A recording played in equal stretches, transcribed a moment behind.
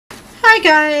Hi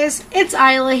guys, it's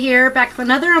Isla here, back with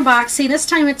another unboxing. This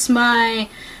time it's my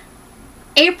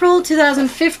April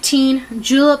 2015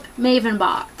 Julep Maven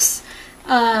box.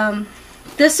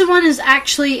 This one is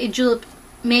actually a Julep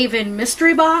Maven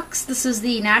mystery box. This is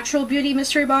the Natural Beauty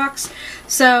mystery box.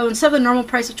 So instead of the normal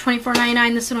price of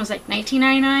 $24.99, this one was like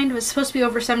 $19.99. It was supposed to be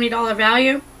over $70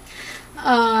 value.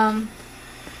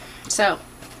 So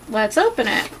let's open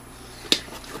it.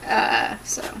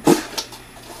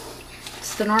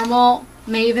 It's the normal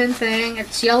Maven thing.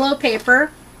 It's yellow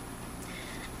paper.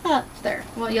 There.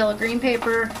 Well, yellow-green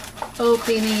paper.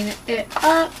 Opening it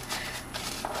up.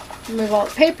 Remove all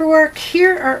the paperwork.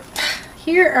 Here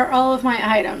are all of my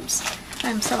items.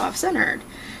 I'm so off-centered.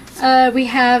 We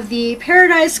have the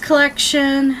Paradise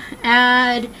Collection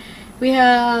ad. We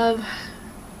have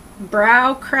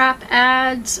brow crap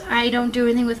ads. I don't do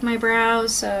anything with my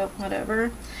brows, so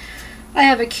whatever. I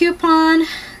have a coupon.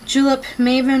 Julep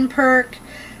Maven perk.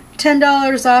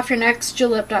 $10 off your next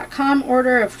julep.com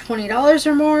order of $20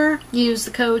 or more. Use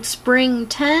the code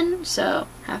SPRING10, so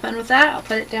have fun with that. I'll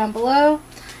put it down below.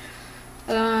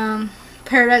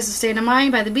 Paradise is State of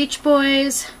Mind by the Beach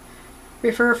Boys.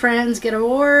 Refer friends, get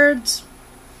awards.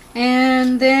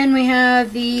 And then we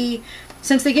have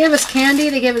since they gave us candy,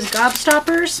 they gave us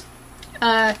gobstoppers.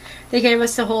 They gave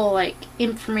us the whole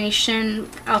information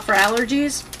for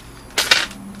allergies.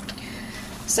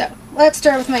 So let's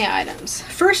start with my items.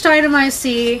 First item I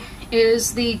see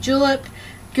is the Julep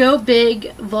Go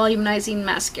Big Volumizing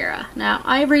Mascara. Now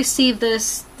I received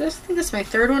this. I think this is my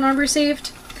third one I've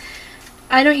received.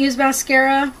 I don't use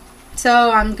mascara,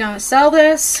 so I'm gonna sell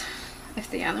this if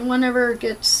the other one ever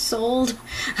gets sold.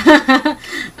 But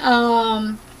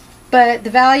the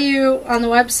value on the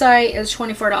website is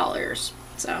 $24.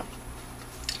 So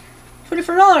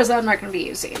 $24 I'm not gonna be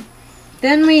using.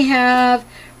 Then we have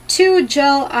 2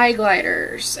 gel eye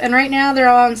gliders, and right now they're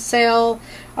on sale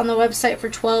on the website for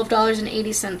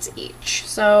 $12.80 each.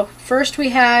 So first we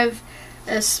have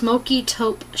a Smoky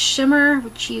Taupe Shimmer,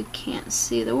 which you can't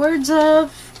see the words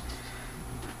of.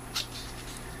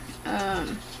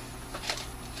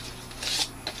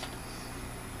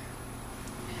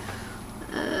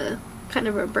 Kind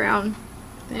of a brown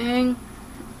thing.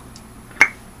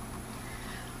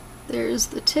 There's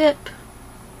the tip.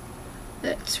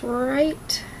 That's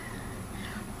right.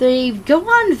 They go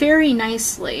on very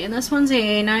nicely, and this one's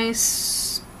a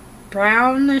nice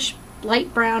brownish,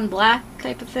 light brown, black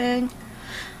type of thing.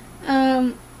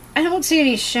 I don't see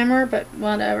any shimmer, but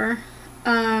whatever.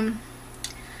 I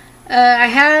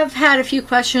have had a few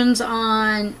questions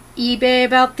on eBay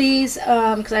about these,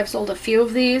 because I've sold a few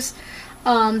of these,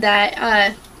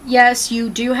 yes, you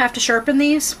do have to sharpen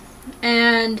these,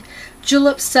 and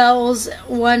Julep sells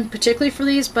one particularly for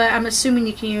these, but I'm assuming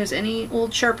you can use any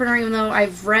old sharpener, even though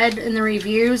I've read in the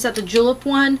reviews that the Julep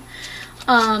one,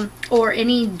 or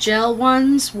any gel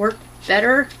ones, work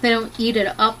better. They don't eat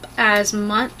it up as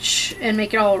much and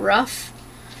make it all rough.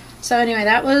 So anyway,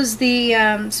 that was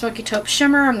the Smoky Taupe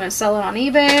Shimmer. I'm going to sell it on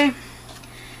eBay.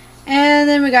 And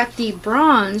then we got the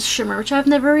Bronze Shimmer, which I've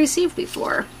never received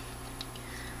before.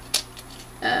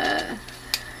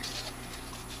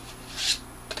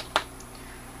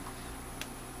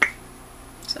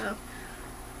 So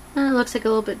it looks like a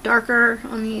little bit darker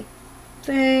on the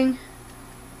thing.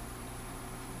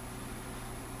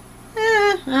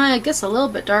 I guess a little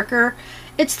bit darker.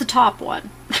 It's the top one.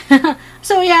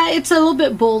 So yeah, it's a little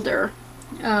bit bolder,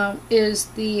 is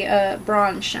the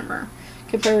Bronze Shimmer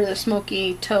compared to the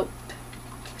Smoky Taupe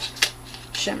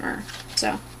Shimmer.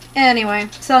 So anyway,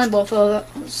 selling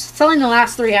the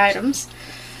last 3 items.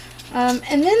 And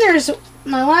then there's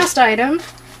my last item,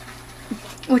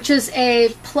 which is a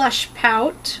Plush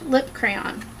Pout lip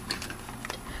crayon.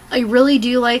 I really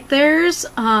do like theirs,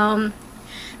 but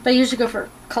I usually go for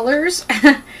colors.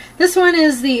 This one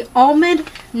is the Almond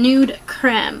Nude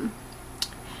Creme,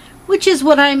 which is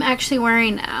what I'm actually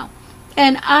wearing now.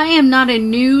 And I am not a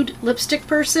nude lipstick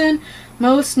person.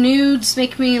 Most nudes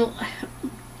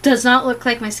does not look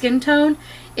like my skin tone.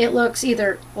 It looks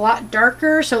either a lot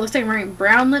darker, so it looks like I'm wearing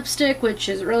brown lipstick, which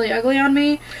is really ugly on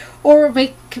me, or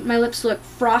make my lips look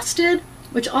frosted,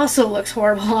 which also looks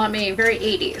horrible on me, very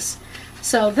 80s.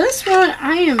 So this one,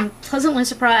 I am pleasantly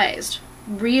surprised.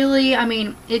 Really, I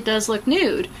mean, it does look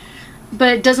nude, but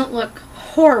it doesn't look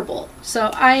horrible.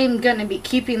 So I'm going to be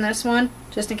keeping this one,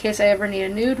 just in case I ever need a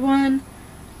nude one.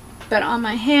 But on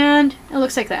my hand, it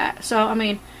looks like that. So, I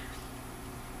mean,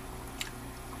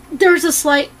 there's a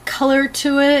slight color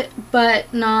to it,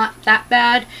 but not that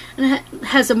bad. And it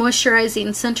has a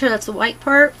moisturizing center, that's the white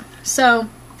part. So,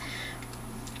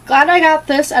 glad I got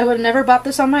this. I would have never bought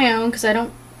this on my own, because I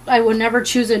don't I would never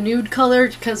choose a nude color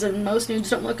because most nudes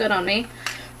don't look good on me.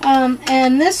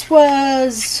 And this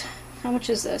was, how much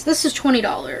is this? This is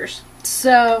 $20.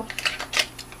 So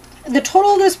the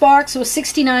total of this box was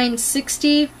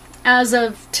 $69.60 as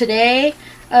of today.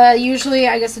 Usually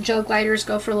I guess the gel gliders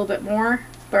go for a little bit more,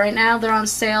 but right now they're on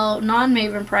sale,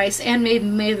 non-Maven price and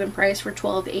Maven price, for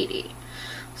 $12.80.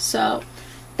 So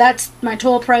that's my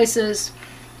total prices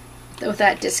with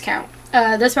that discount.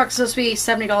 This box is supposed to be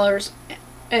 $70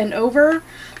 and over,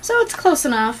 so it's close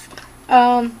enough.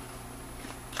 My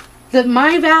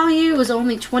value was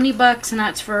only 20 bucks, and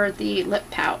that's for the lip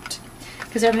pout,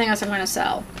 because everything else I'm going to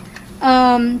sell.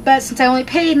 But since I only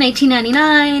paid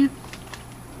 $19.99,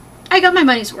 I got my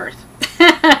money's worth.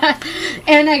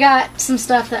 And I got some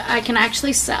stuff that I can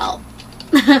actually sell.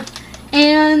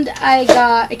 And I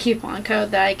got a coupon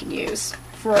code that I can use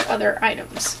for other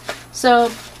items.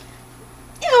 So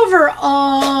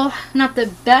overall, not the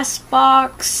best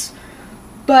box,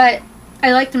 but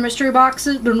I like the mystery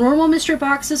boxes, the normal mystery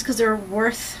boxes, because they're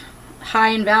worth high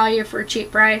in value for a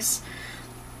cheap price.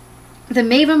 The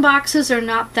Maven boxes are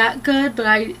not that good, but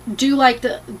I do like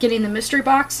getting the mystery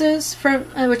boxes from,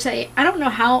 which I don't know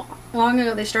how long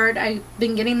ago they started. I've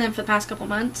been getting them for the past couple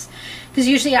months, because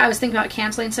usually I was thinking about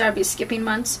canceling, so I'd be skipping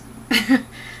months.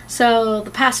 So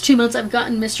the past 2 months I've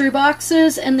gotten mystery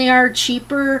boxes, and they are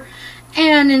cheaper.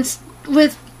 And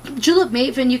with Julep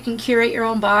Maven, you can curate your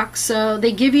own box, so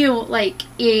they give you like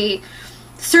a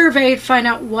survey to find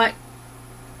out what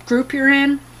group you're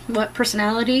in, what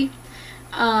personality.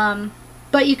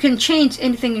 But you can change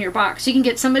anything in your box. You can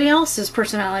get somebody else's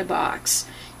personality box.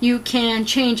 You can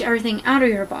change everything out of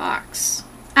your box,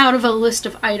 out of a list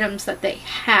of items that they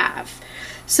have.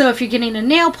 So if you're getting a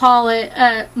nail polish,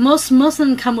 most of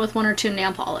them come with 1 or 2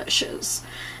 nail polishes.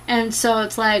 And so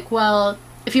it's like, well,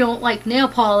 if you don't like nail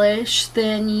polish,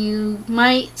 then you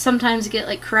might sometimes get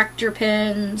like corrector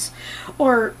pins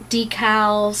or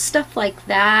decals, stuff like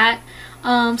that.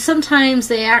 Sometimes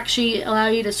they actually allow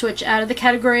you to switch out of the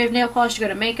category of nail polish to go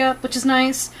to makeup, which is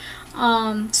nice.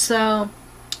 So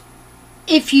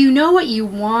if you know what you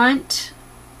want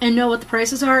and know what the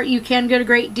prices are, you can get a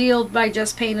great deal by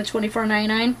just paying the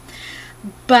 $24.99.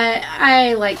 But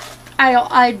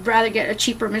I'd rather get a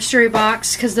cheaper mystery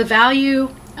box, because the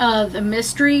value of a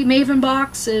mystery Maven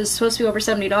box is supposed to be over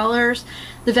 $70.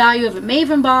 The value of a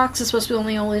Maven box is supposed to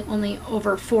be only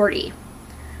over $40.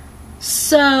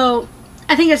 So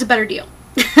I think that's a better deal.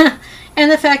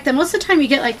 And the fact that most of the time you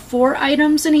get like 4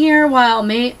 items in here, while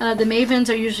the Mavens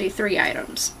are usually 3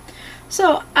 items.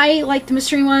 So I like the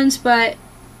mystery ones, but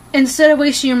instead of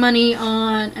wasting your money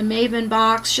on a Maven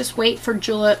box, just wait for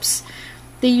Juleps.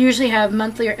 They usually have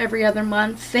monthly or every other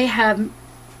month. They have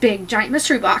big giant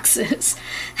mystery boxes,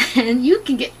 and you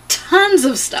can get tons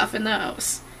of stuff in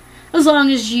those, as long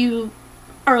as you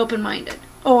are open-minded,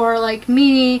 or like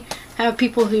me, have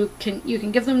people who you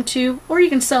can give them to, or you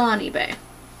can sell on eBay.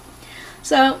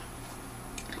 So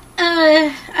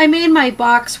I made my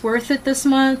box worth it this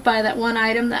month by that one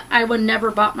item that I would never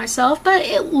bought myself, but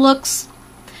it looks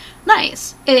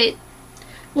nice. It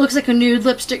looks like a nude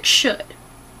lipstick should,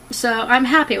 so I'm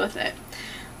happy with it.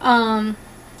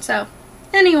 So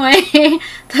anyway,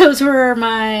 that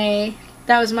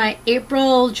was my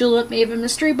April Julep Maven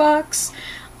mystery box.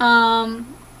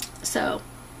 So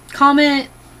comment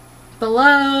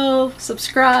below,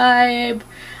 subscribe.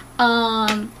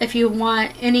 If you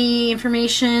want any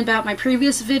information about my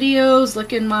previous videos,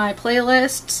 look in my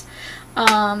playlists.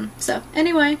 So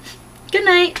anyway, good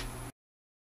night.